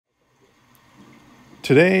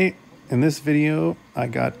Today, in this video, I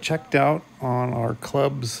got checked out on our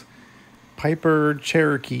club's Piper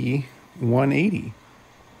Cherokee 180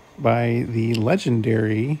 by the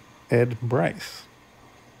legendary Ed Bryce.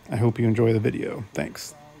 I hope you enjoy the video.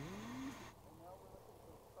 Thanks.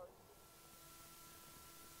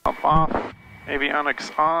 Pump off,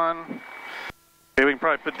 avionics on. Okay, we can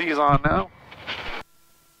probably put these on now.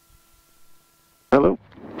 Hello.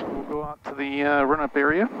 We'll go out to the run-up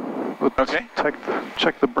area. Let's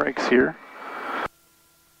check the brakes here.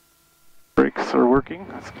 Brakes are working,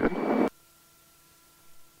 that's good.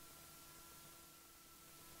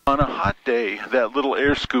 On a hot day, that little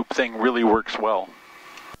air scoop thing really works well.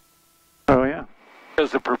 Oh yeah?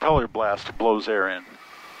 Because the propeller blast blows air in.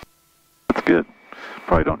 That's good.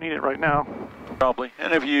 Probably don't need it right now. Probably.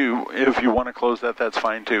 And if you want to close that, that's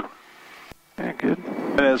fine too. Yeah, good.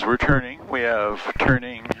 And as we're turning, we have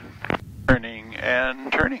turning, turning,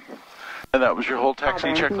 and turning. And that was your whole taxi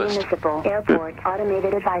Auburn checklist. Municipal Airport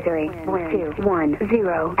Automated Advisory. Wind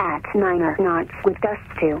 210 at 9 knots with gusts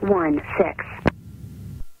to 16.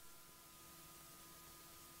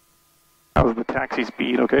 How's the taxi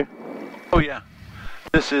speed, okay? Oh yeah.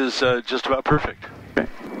 This is just about perfect. Okay.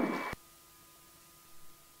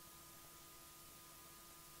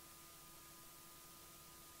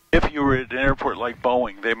 If you were at an airport like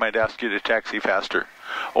Boeing, they might ask you to taxi faster.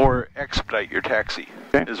 Or expedite your taxi,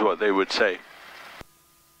 is what they would say.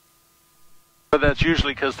 But that's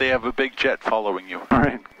usually because they have a big jet following you. All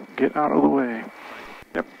right, get out of the way.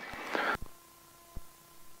 Yep.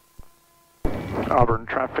 Auburn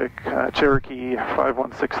traffic, Cherokee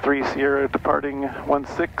 5163 Sierra departing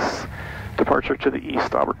 16, departure to the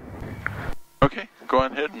east, Auburn. Okay, go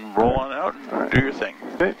ahead and roll on out and do your thing.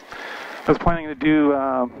 Okay. I was planning to do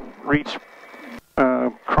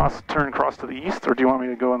turn cross to the east, or do you want me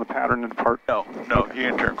to go on the pattern and depart? No, okay. You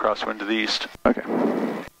can turn crosswind to the east. Okay.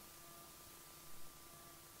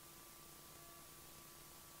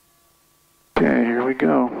 Okay, here we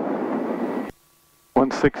go.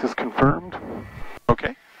 16 is confirmed.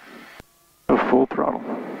 Okay. So full throttle.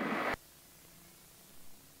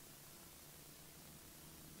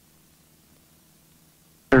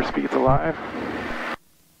 Airspeed's alive.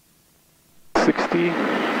 60.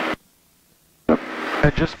 Yep.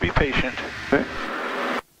 And just be patient. Okay.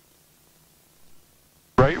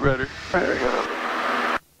 Right rudder. There we go.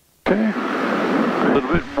 Okay. A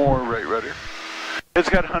little bit more right rudder. It's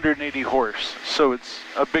got 180 horse, so it's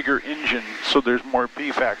a bigger engine, so there's more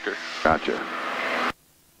P factor. Gotcha.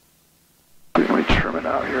 Let me trim it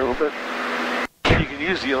out here a little bit. You can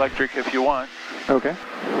use the electric if you want. Okay.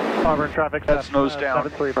 Auburn traffic. That's nose down.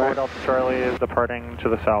 734 Delta Charlie is departing to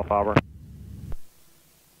the south, Auburn.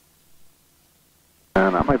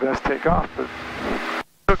 Not my best takeoff, but...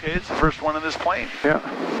 Okay, it's the first one in this plane. Yeah.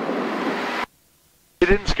 It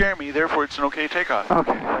didn't scare me, therefore it's an okay takeoff.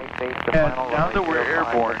 Okay. And now that we're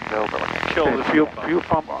airborne, kill the fuel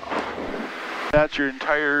pump off. That's your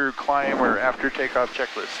entire climb or after takeoff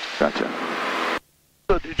checklist. Gotcha.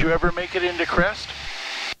 So did you ever make it into Crest?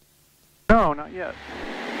 No, not yet.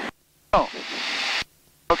 Oh.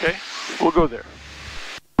 Okay, we'll go there.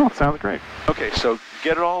 Oh, sounds great. Okay, so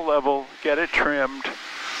get it all level, get it trimmed,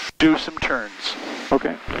 do some turns.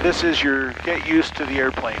 Okay. This is your get used to the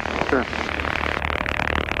airplane. Sure.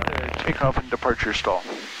 Takeoff and departure stall.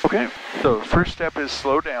 Okay. So first step is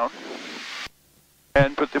slow down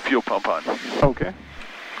and put the fuel pump on. Okay.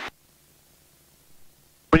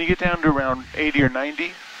 When you get down to around 80 or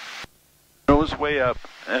 90, nose way up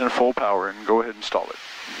and at full power and go ahead and stall it.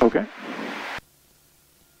 Okay.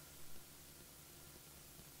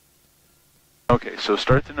 Okay, so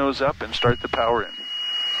start the nose up and start the power in.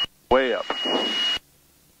 Way up.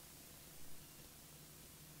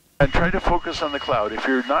 And try to focus on the cloud. If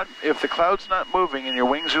the cloud's not moving and your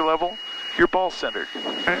wings are level, you're ball centered.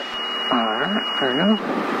 Okay. Alright, there you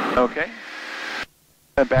go. Okay.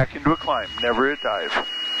 And back into a climb, never a dive.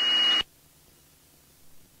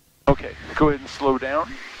 Okay, go ahead and slow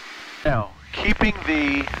down. Now, keeping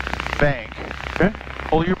the bank, okay.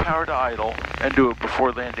 Pull your power to idle and do it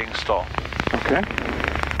before landing stall. Okay.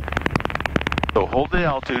 So hold the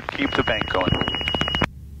altitude, keep the bank going.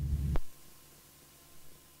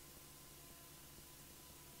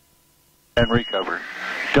 And recover.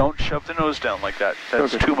 Don't shove the nose down like that.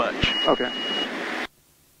 That's too much. Okay.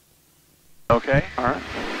 Okay? Alright.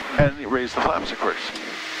 And raise the flaps, of course.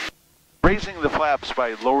 Raising the flaps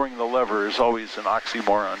by lowering the lever is always an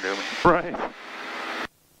oxymoron to me. Right.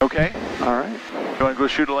 Okay? Alright. You want to go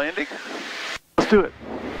shoot a landing? Let's do it.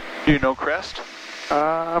 Do you know Crest?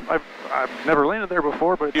 I've never landed there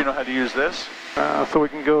before, but... Do you know how to use this? So we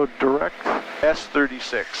can go direct?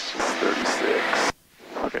 S36. S36.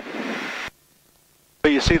 Okay.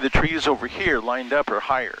 But you see the trees over here lined up are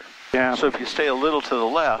higher. Yeah. So if you stay a little to the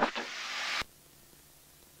left,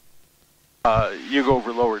 you go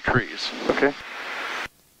over lower trees. Okay.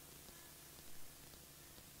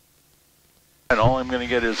 And all I'm going to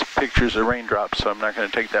get is pictures of raindrops, so I'm not going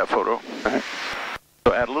to take that photo. All right.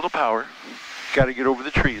 So add a little power. Got to get over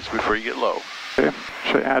the trees before you get low. Okay.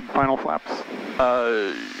 Should I add final flaps?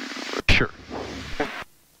 Sure.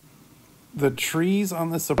 The trees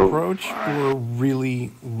on this approach were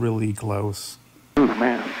really, really close. Ooh,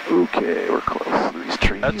 man. Okay, we're close to these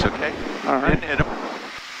trees. That's okay. All right. Didn't hit them.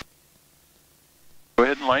 Go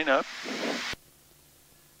ahead and line up.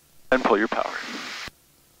 And pull your power.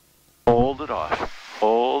 Hold it off.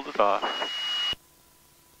 Hold it off.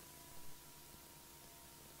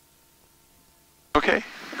 Okay.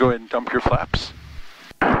 Go ahead and dump your flaps.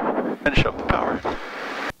 And shove the power.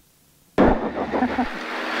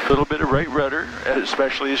 A little bit of right rudder,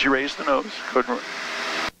 especially as you raise the nose. Go ahead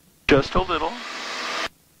and just a little.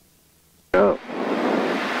 Go.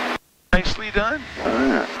 Nicely done. All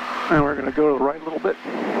right. And we're going to go to the right a little bit.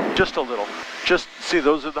 Just a little. Just see,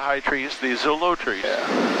 those are the high trees. These are low trees.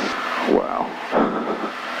 Yeah. Wow.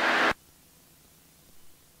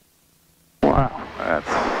 Wow.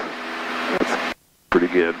 That's pretty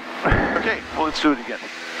good. Okay, well, let's do it again.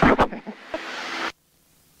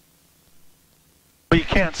 But you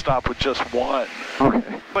can't stop with just one.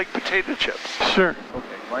 Okay. Like potato chips. Sure.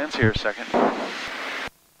 Okay, lands here a second.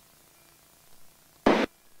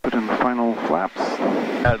 Put in the final flaps.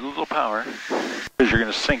 Add a little power, because you're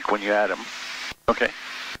going to sink when you add them. Okay.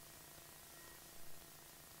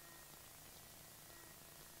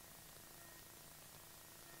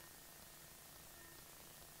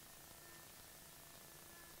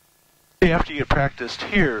 After you get practiced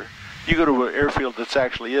here, you go to an airfield that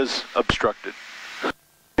actually is obstructed.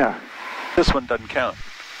 Yeah. This one doesn't count.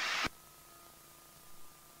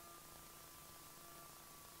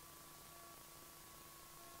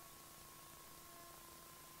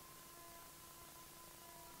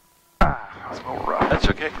 That's a little rough. That's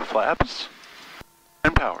okay. Flaps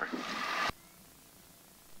and power.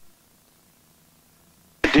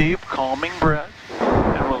 Deep, calming breath,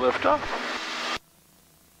 and we'll lift off.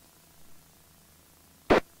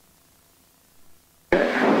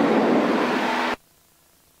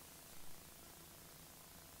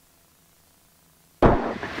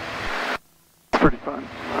 Pretty fun.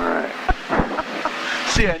 All right.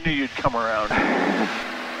 See, I knew you'd come around.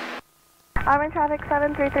 Auburn traffic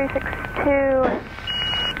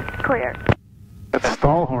 73362, clear. That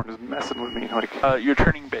stall horn is messing with me. Like, You're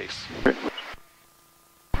turning base.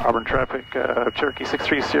 Auburn traffic, Cherokee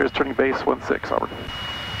 63 Sierra's turning base 16, Auburn.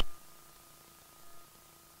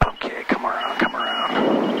 Okay, come around, come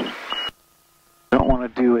around. Don't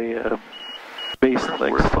want to do a base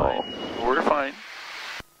leg We're stall. fine. We're fine.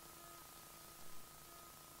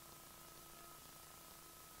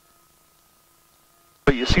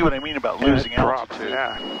 But you see what I mean about losing altitude.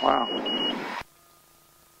 Yeah, wow.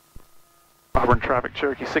 Auburn traffic,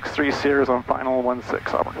 Cherokee 63 Sierra's on final 16,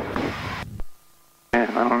 Auburn. Man,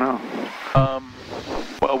 I don't know.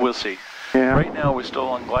 Well, we'll see. Yeah. Right now we're still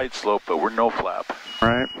on glide slope, but we're no flap.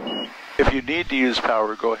 Right. If you need to use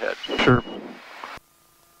power, go ahead. Sure.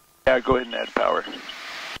 Yeah, go ahead and add power.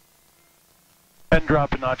 And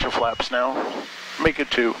drop a notch of flaps now. Make it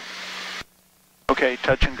 2. Okay,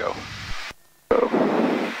 touch and go. Go.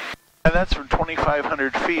 And that's from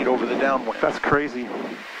 2,500 feet over the downwind. That's crazy.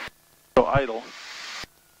 So idle.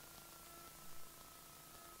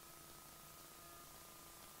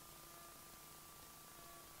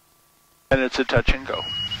 And it's a touch and go.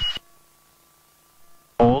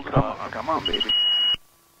 Hold it off. Come on, baby.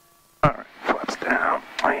 All right, flaps down.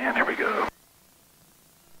 And here we go.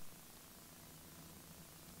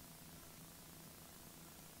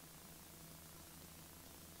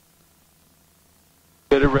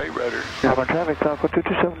 Get a right rudder. Auburn traffic, Southwest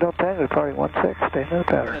 227 Delta, departing 16, stay in the The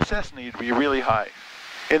pattern. necessity to be really high.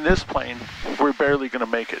 In this plane, we're barely going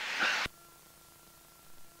to make it.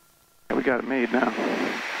 We got it made now.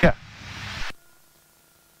 Yeah.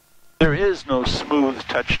 There is no smooth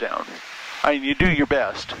touchdown. I mean, you do your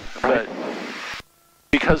best, but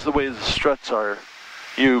because the way the struts are,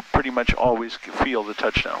 you pretty much always feel the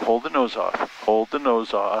touchdown. Hold the nose off. Hold the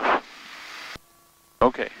nose off.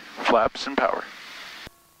 Okay, flaps and power.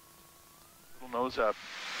 Little nose up.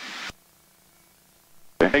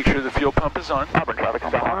 Make sure the fuel pump is on. Auburn traffic,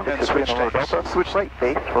 southbound, And switch takes. switch right,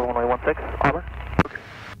 base for 1116, Auburn.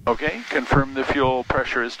 Okay, confirm the fuel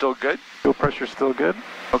pressure is still good. Fuel pressure's still good.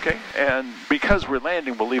 Okay, and because we're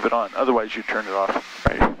landing, we'll leave it on. Otherwise, you turn it off.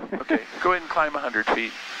 Right. Okay, go ahead and climb 100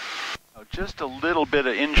 feet. Just a little bit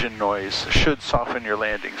of engine noise should soften your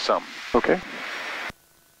landing some. Okay.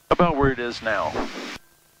 About where it is now.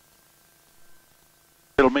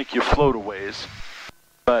 It'll make you float a ways,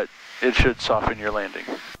 but it should soften your landing.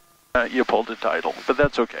 You pulled it idle, but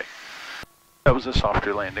that's okay. That was a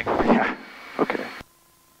softer landing. Yeah. Okay.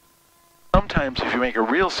 Sometimes if you make a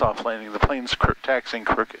real soft landing, the plane's taxiing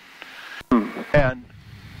crooked. And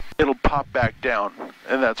it'll pop back down,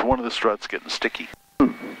 and that's one of the struts getting sticky.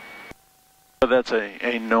 But that's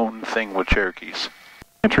a known thing with Cherokees.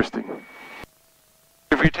 Interesting.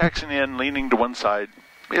 If you're taxiing in, leaning to one side,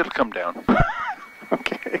 it'll come down.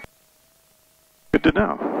 Okay. Good to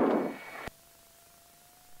know.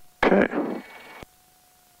 Okay.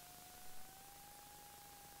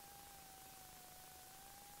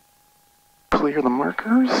 Clear the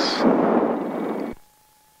markers.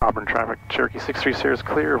 Auburn traffic, Cherokee 630 is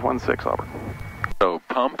clear of 16 Auburn. So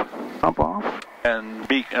pump off. and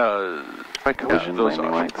By collision, those landing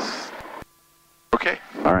off. lights. Okay.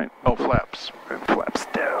 All right. Oh, flaps. Flaps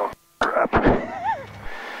down or up.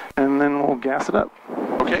 And then we'll gas it up.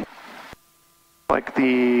 Okay. Like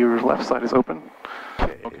the left side is open.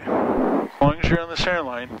 Okay. As long as you're on the center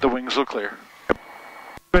line, the wings will clear.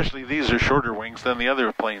 Especially these are shorter wings than the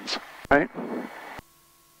other planes. Right.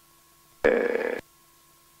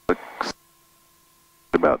 Looks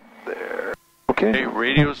about there. Okay.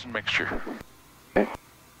 Radios and mixture. Okay.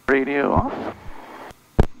 Radio off.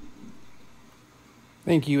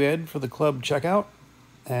 Thank you, Ed, for the club checkout,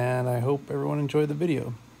 and I hope everyone enjoyed the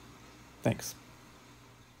video. Thanks.